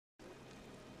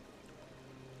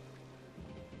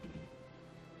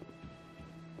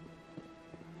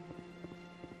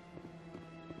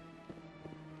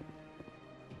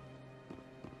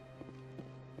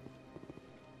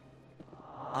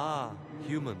Ah,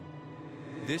 human.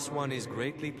 This one is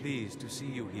greatly pleased to see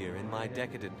you here in my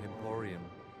decadent emporium.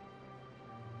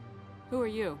 Who are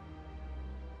you?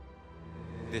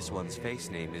 This one's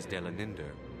face name is Delaninder,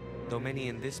 though many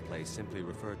in this place simply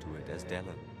refer to it as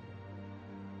Delan.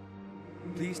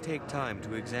 Please take time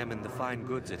to examine the fine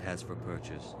goods it has for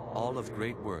purchase, all of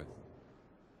great worth.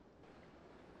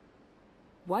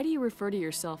 Why do you refer to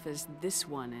yourself as this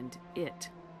one and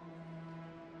it?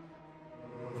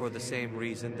 For the same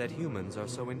reason that humans are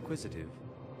so inquisitive.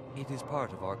 It is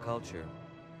part of our culture.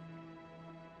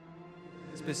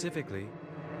 Specifically,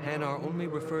 Hanar only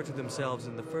refer to themselves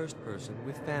in the first person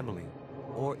with family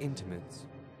or intimates.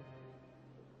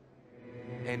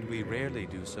 And we rarely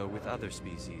do so with other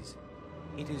species.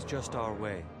 It is just our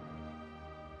way.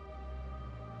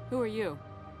 Who are you?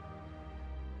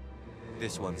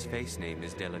 This one's face name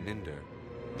is Delaninder,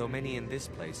 though many in this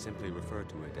place simply refer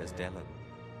to it as Delan.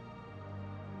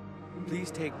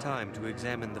 Please take time to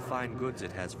examine the fine goods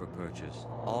it has for purchase,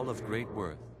 all of great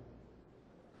worth.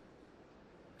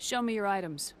 Show me your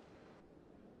items.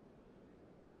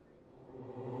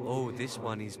 Oh, this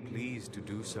one is pleased to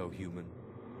do so, human.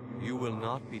 You will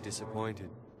not be disappointed.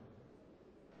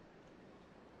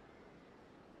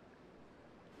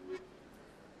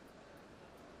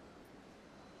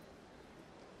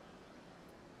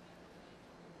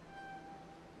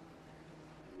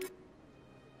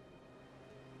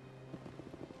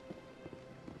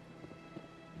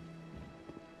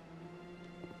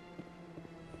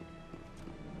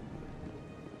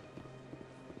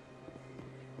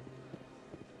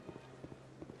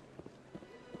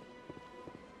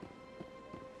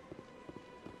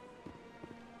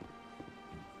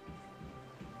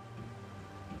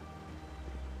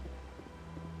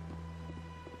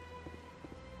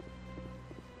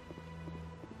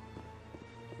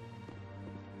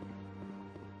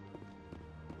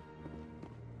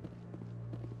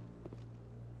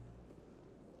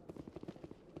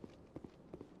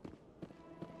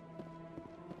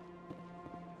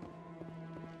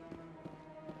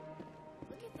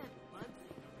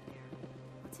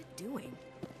 Doing?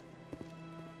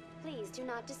 Please do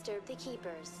not disturb the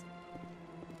keepers.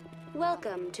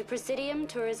 Welcome to Presidium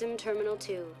Tourism Terminal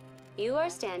 2. You are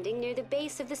standing near the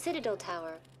base of the Citadel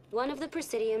Tower, one of the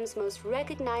Presidium's most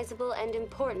recognizable and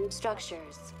important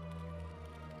structures.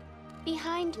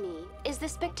 Behind me is the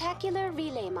spectacular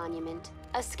Relay Monument,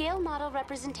 a scale model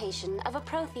representation of a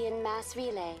Prothean mass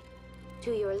relay.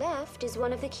 To your left is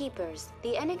one of the keepers,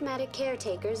 the enigmatic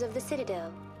caretakers of the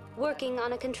Citadel, working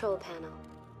on a control panel.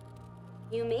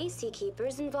 You may see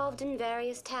keepers involved in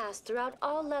various tasks throughout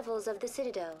all levels of the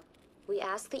Citadel. We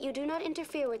ask that you do not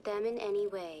interfere with them in any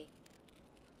way.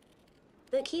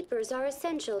 The keepers are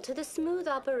essential to the smooth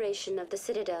operation of the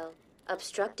Citadel.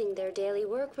 Obstructing their daily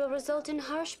work will result in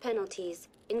harsh penalties,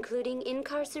 including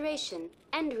incarceration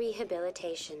and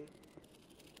rehabilitation.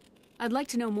 I'd like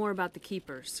to know more about the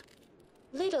keepers.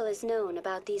 Little is known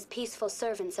about these peaceful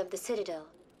servants of the Citadel,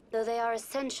 though they are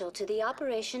essential to the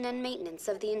operation and maintenance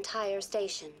of the entire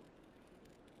station.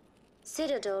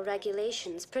 Citadel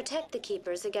regulations protect the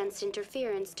keepers against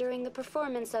interference during the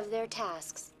performance of their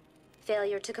tasks.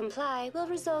 Failure to comply will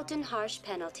result in harsh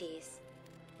penalties.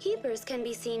 Keepers can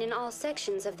be seen in all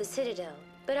sections of the Citadel,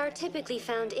 but are typically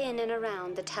found in and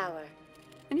around the tower.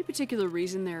 Any particular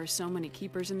reason there are so many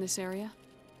keepers in this area?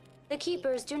 The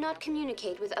keepers do not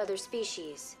communicate with other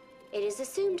species. It is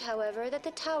assumed, however, that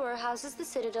the tower houses the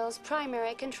Citadel's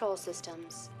primary control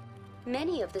systems.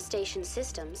 Many of the station's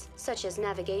systems, such as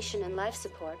navigation and life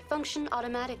support, function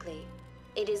automatically.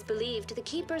 It is believed the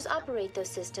keepers operate those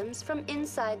systems from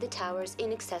inside the tower's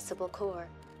inaccessible core.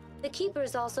 The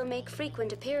keepers also make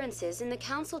frequent appearances in the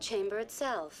council chamber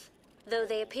itself, though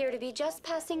they appear to be just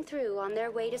passing through on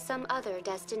their way to some other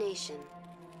destination.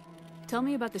 Tell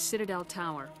me about the Citadel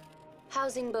Tower.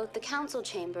 Housing both the council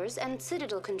chambers and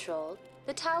Citadel control,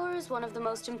 the tower is one of the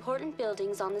most important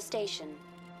buildings on the station.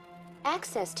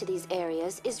 Access to these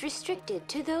areas is restricted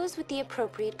to those with the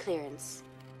appropriate clearance.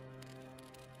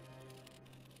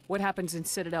 What happens in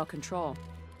Citadel Control?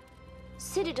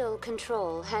 Citadel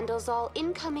Control handles all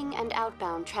incoming and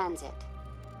outbound transit.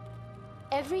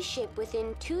 Every ship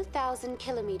within 2,000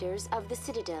 kilometers of the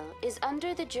Citadel is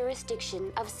under the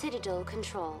jurisdiction of Citadel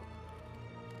Control.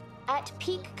 At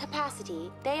peak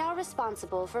capacity, they are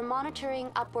responsible for monitoring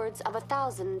upwards of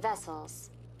 1,000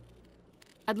 vessels.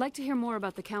 I'd like to hear more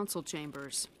about the council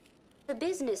chambers. The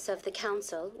business of the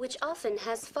Council, which often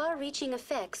has far-reaching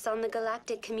effects on the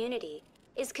galactic community,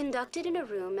 is conducted in a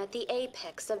room at the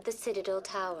apex of the Citadel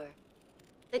Tower.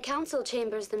 The Council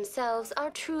chambers themselves are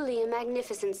truly a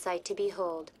magnificent sight to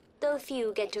behold, though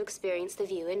few get to experience the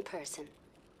view in person.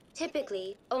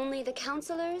 Typically, only the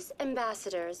counselors,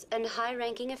 ambassadors, and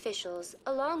high-ranking officials,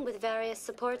 along with various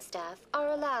support staff, are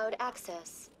allowed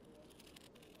access.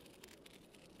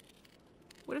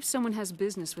 What if someone has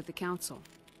business with the council?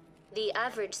 The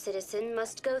average citizen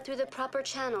must go through the proper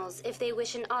channels if they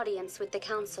wish an audience with the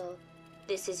council.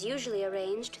 This is usually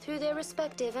arranged through their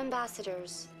respective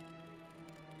ambassadors.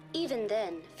 Even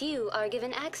then, few are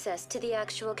given access to the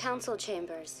actual council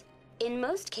chambers. In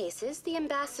most cases, the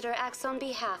ambassador acts on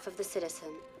behalf of the citizen.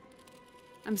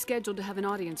 I'm scheduled to have an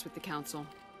audience with the council.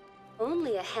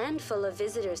 Only a handful of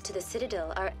visitors to the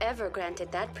Citadel are ever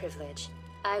granted that privilege.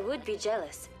 I would be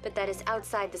jealous, but that is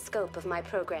outside the scope of my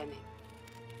programming.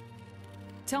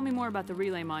 Tell me more about the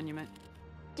Relay Monument.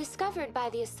 Discovered by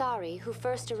the Asari who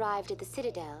first arrived at the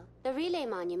Citadel, the Relay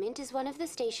Monument is one of the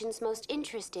station's most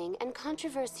interesting and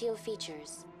controversial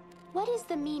features. What is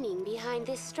the meaning behind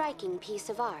this striking piece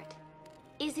of art?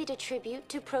 Is it a tribute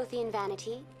to Prothean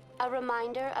vanity? A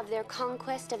reminder of their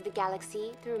conquest of the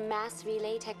galaxy through mass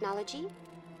relay technology?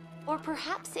 Or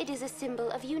perhaps it is a symbol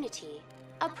of unity,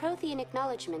 a Prothean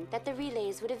acknowledgement that the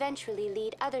relays would eventually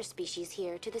lead other species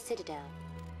here to the Citadel.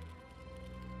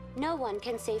 No one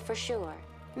can say for sure,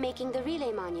 making the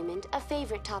Relay Monument a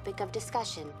favorite topic of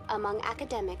discussion among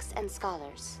academics and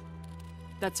scholars.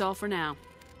 That's all for now.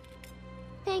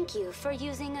 Thank you for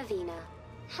using Avina.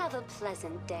 Have a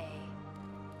pleasant day.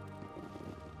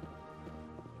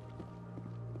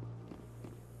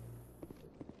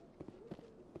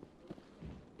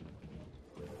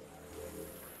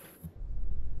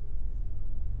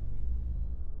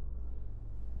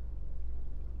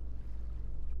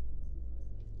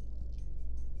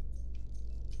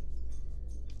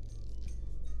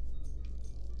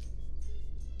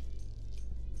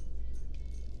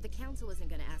 The Council isn't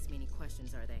gonna ask me any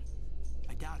questions, are they?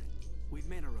 I doubt it. We've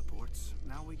made our reports.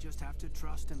 Now we just have to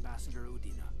trust Ambassador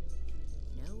Udina.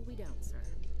 No, we don't, sir.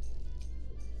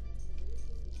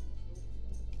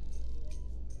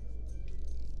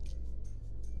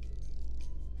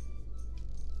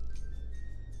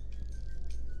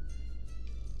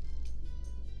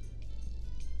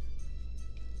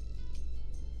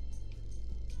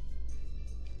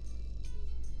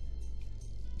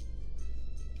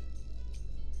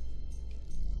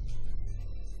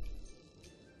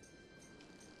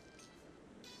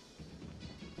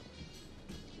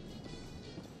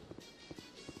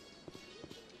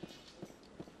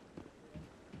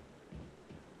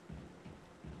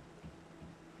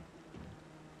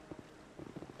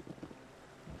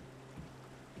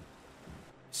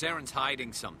 Saren's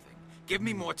hiding something. Give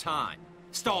me more time.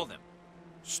 Stall them.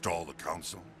 Stall the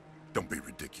council? Don't be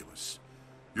ridiculous.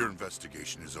 Your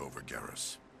investigation is over,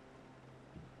 Garrus.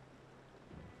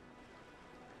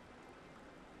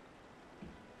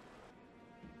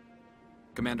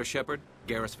 Commander Shepard,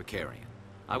 Garrus Vicarian.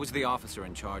 I was the officer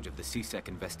in charge of the CSEC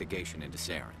investigation into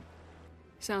Saren.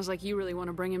 Sounds like you really want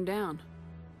to bring him down.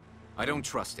 I don't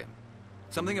trust him.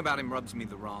 Something about him rubs me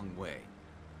the wrong way.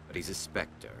 But he's a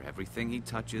Spectre. Everything he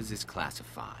touches is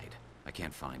classified. I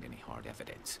can't find any hard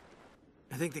evidence.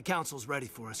 I think the Council's ready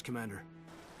for us, Commander.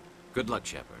 Good luck,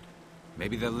 Shepard.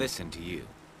 Maybe they'll listen to you.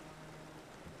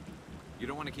 You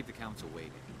don't want to keep the Council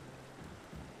waiting.